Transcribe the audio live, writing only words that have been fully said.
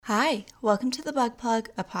Hi, welcome to The Bug Plug,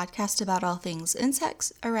 a podcast about all things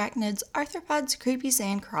insects, arachnids, arthropods, creepies,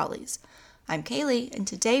 and crawlies. I'm Kaylee, and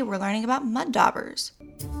today we're learning about mud daubers.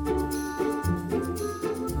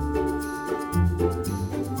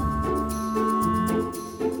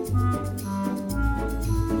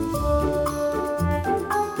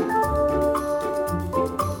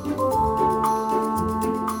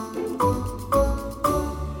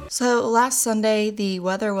 So last Sunday, the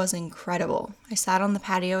weather was incredible. I sat on the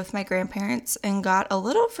patio with my grandparents and got a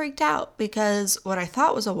little freaked out because what I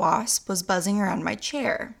thought was a wasp was buzzing around my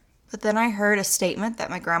chair. But then I heard a statement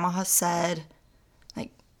that my grandma has said,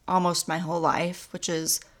 almost my whole life, which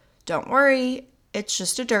is, don't worry, it's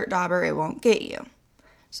just a dirt dauber, it won't get you.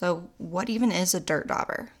 So what even is a dirt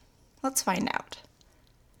dauber? Let's find out.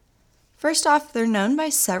 First off, they're known by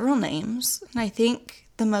several names, and I think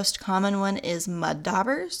the most common one is mud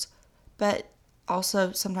daubers, but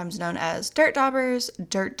also sometimes known as dirt daubers,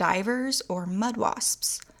 dirt divers, or mud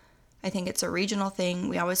wasps. I think it's a regional thing.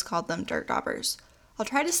 We always called them dirt daubers. I'll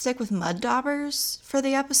try to stick with mud daubers for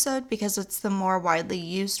the episode because it's the more widely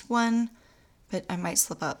used one, but I might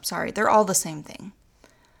slip up. Sorry, they're all the same thing.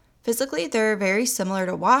 Physically, they're very similar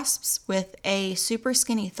to wasps with a super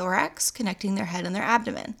skinny thorax connecting their head and their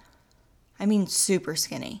abdomen. I mean super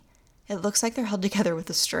skinny. It looks like they're held together with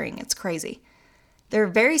a string. It's crazy. They're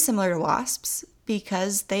very similar to wasps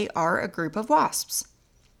because they are a group of wasps.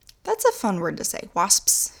 That's a fun word to say,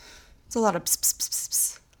 wasps. It's a lot of pss, pss, pss, pss,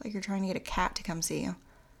 pss, like you're trying to get a cat to come see you.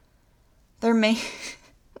 Their main...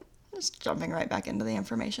 just jumping right back into the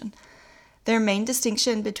information. Their main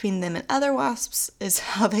distinction between them and other wasps is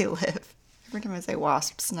how they live. Every time I say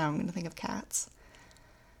wasps, now I'm going to think of cats.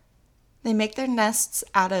 They make their nests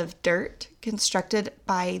out of dirt constructed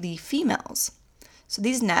by the females. So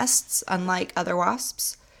these nests, unlike other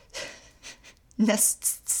wasps,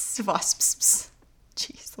 wasps.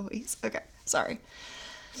 Jeez Louise. Okay, sorry.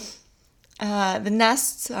 The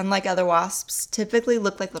nests, unlike other wasps, typically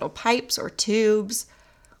look like little pipes or tubes.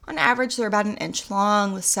 On average, they're about 1 inch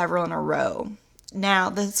long with several in a row. Now,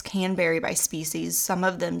 this can vary by species. Some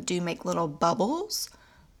of them do make little bubbles,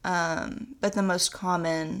 but the most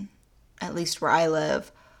common, at least where I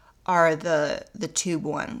live, are the tube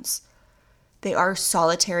ones. They are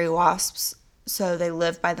solitary wasps, so they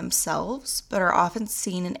live by themselves, but are often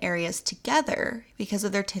seen in areas together because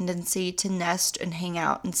of their tendency to nest and hang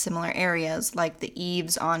out in similar areas like the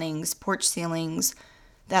eaves, awnings, porch ceilings,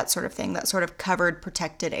 that sort of thing, that sort of covered,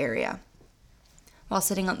 protected area. While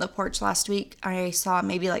sitting on the porch last week, I saw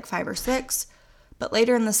maybe 5 or 6, but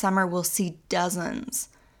later in the summer we'll see dozens.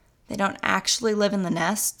 They don't actually live in the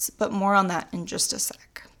nests, but more on that in just a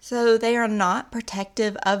sec. So they are not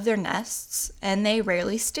protective of their nests, and they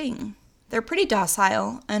rarely sting. They're pretty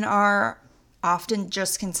docile and are often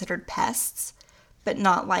just considered pests, but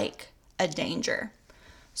not like a danger.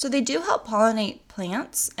 So they do help pollinate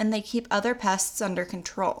plants, and they keep other pests under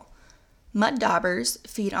control. Mud daubers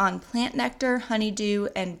feed on plant nectar, honeydew,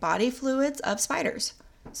 and body fluids of spiders.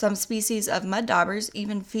 Some species of mud daubers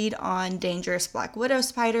even feed on dangerous black widow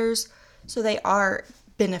spiders, so they are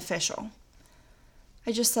beneficial.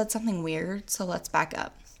 I just said something weird, so let's back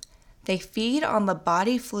up. They feed on the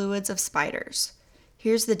body fluids of spiders.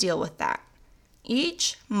 Here's the deal with that.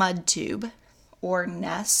 Each mud tube, or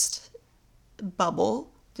nest, bubble,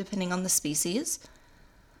 depending on the species,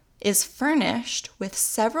 is furnished with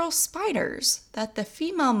several spiders that the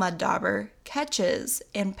female mud dauber catches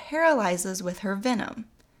and paralyzes with her venom.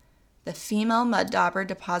 The female mud dauber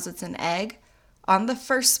deposits an egg on the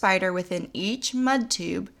first spider within each mud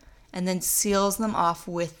tube and then seals them off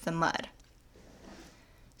with the mud.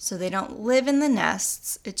 So they don't live in the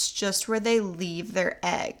nests, it's just where they leave their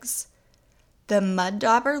eggs. The mud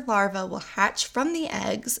dauber larva will hatch from the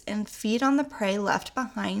eggs and feed on the prey left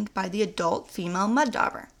behind by the adult female mud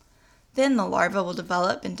dauber. Then the larva will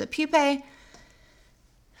develop into pupae,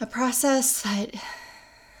 a process that,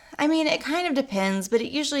 it kind of depends, but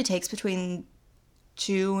it usually takes between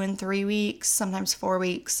 2 and 3 weeks, sometimes 4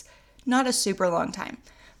 weeks, not a super long time.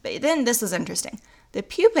 But then this is interesting. The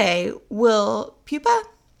pupae will, pupa?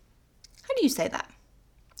 How do you say that?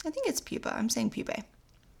 I think it's pupa. I'm saying pupae.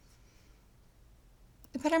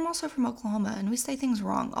 But I'm also from Oklahoma, and we say things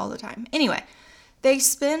wrong all the time. Anyway, they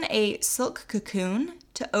spin a silk cocoon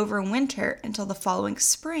to overwinter until the following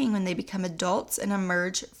spring when they become adults and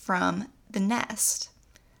emerge from the nest.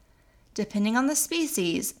 Depending on the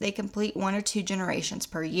species, they complete 1 or 2 generations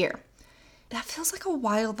per year. That feels like a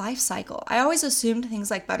wild life cycle. I always assumed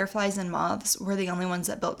things like butterflies and moths were the only ones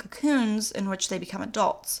that built cocoons in which they become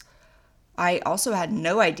adults. I also had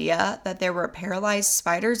no idea that there were paralyzed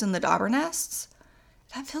spiders in the dauber nests.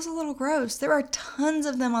 That feels a little gross. There are tons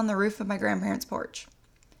of them on the roof of my grandparents' porch.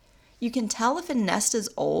 You can tell if a nest is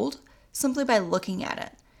old simply by looking at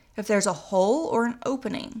it. If there's a hole or an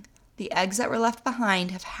opening, the eggs that were left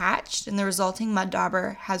behind have hatched and the resulting mud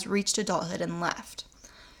dauber has reached adulthood and left.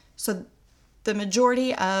 So the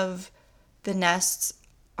majority of the nests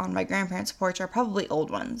on my grandparents' porch are probably old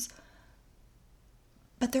ones.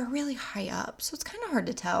 But they're really high up, so it's kind of hard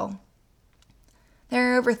to tell.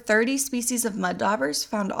 There are over 30 species of mud daubers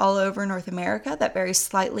found all over North America that vary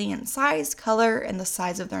slightly in size, color, and the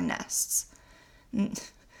size of their nests.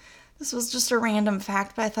 This was just a random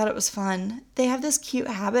fact, but I thought it was fun. They have this cute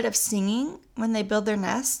habit of singing when they build their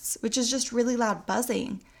nests, which is just really loud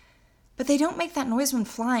buzzing. But they don't make that noise when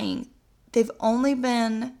flying. They've only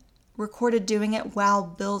been recorded doing it while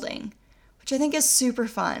building, which I think is super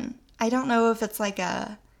fun. I don't know if it's like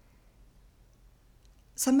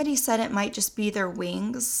somebody said it might just be their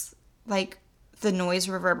wings, like the noise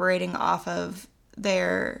reverberating off of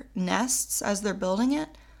their nests as they're building it.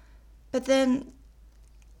 But then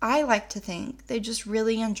I like to think they just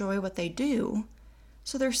really enjoy what they do,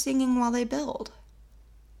 so they're singing while they build.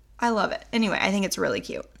 I love it. Anyway, I think it's really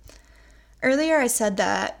cute. Earlier I said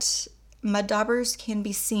that mud daubers can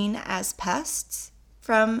be seen as pests.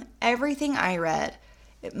 From everything I read,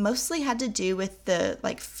 it mostly had to do with the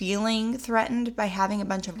feeling threatened by having a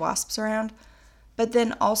bunch of wasps around, but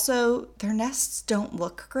then also their nests don't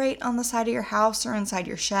look great on the side of your house or inside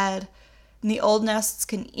your shed. And the old nests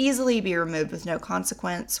can easily be removed with no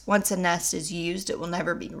consequence. Once a nest is used, it will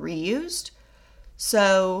never be reused.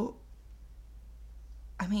 So,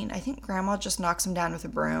 I think Grandma just knocks them down with a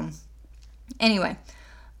broom. Anyway,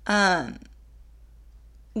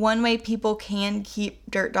 one way people can keep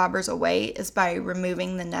dirt daubers away is by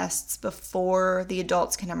removing the nests before the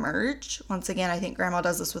adults can emerge. Once again, I think Grandma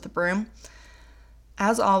does this with a broom.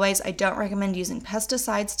 As always, I don't recommend using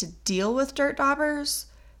pesticides to deal with dirt daubers.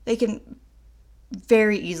 They can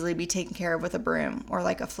very easily be taken care of with a broom or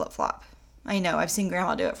like a flip-flop. I know, I've seen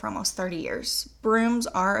Grandma do it for almost 30 years. Brooms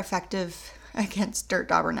are effective against dirt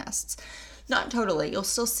dauber nests. Not totally. You'll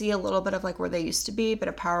still see a little bit of where they used to be, but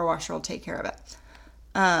a power washer will take care of it.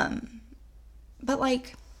 But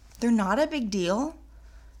they're not a big deal.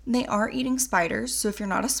 They are eating spiders, so if you're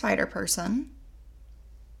not a spider person,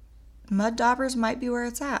 mud daubers might be where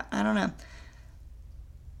it's at. I don't know.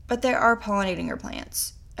 But they are pollinating your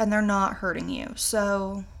plants, and they're not hurting you.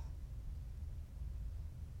 So,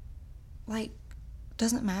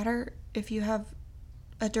 doesn't matter if you have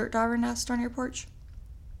a dirt dauber nest on your porch?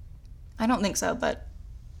 I don't think so, but,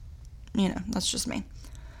 that's just me.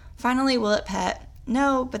 Finally, will it pet?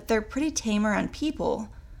 No, but they're pretty tame around people,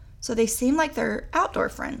 so they seem like they're outdoor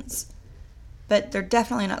friends. But they're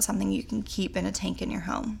definitely not something you can keep in a tank in your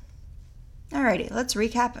home. Alrighty, let's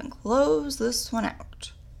recap and close this one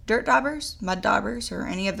out. Dirt daubers, mud daubers, or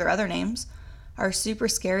any of their other names, are super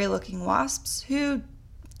scary looking wasps who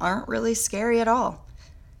aren't really scary at all.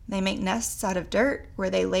 They make nests out of dirt where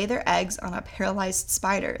they lay their eggs on a paralyzed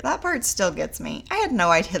spider. That part still gets me. I had no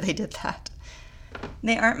idea they did that.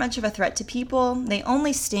 They aren't much of a threat to people. They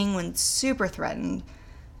only sting when super threatened,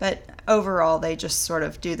 but overall they just sort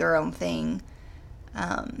of do their own thing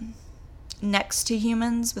next to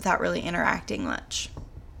humans without really interacting much.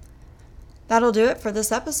 That'll do it for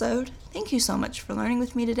this episode. Thank you so much for learning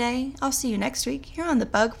with me today. I'll see you next week here on the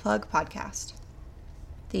Bug Plug podcast.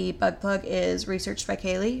 The Bug Plug is researched by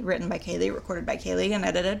Kaylee, written by Kaylee, recorded by Kaylee, and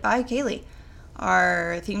edited by Kaylee.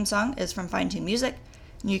 Our theme song is from Fine Tune Music.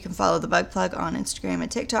 You can follow the Bug Plug on Instagram and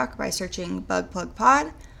TikTok by searching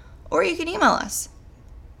BugPlugPod, or you can email us,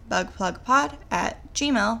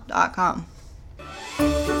 bugplugpod@gmail.com.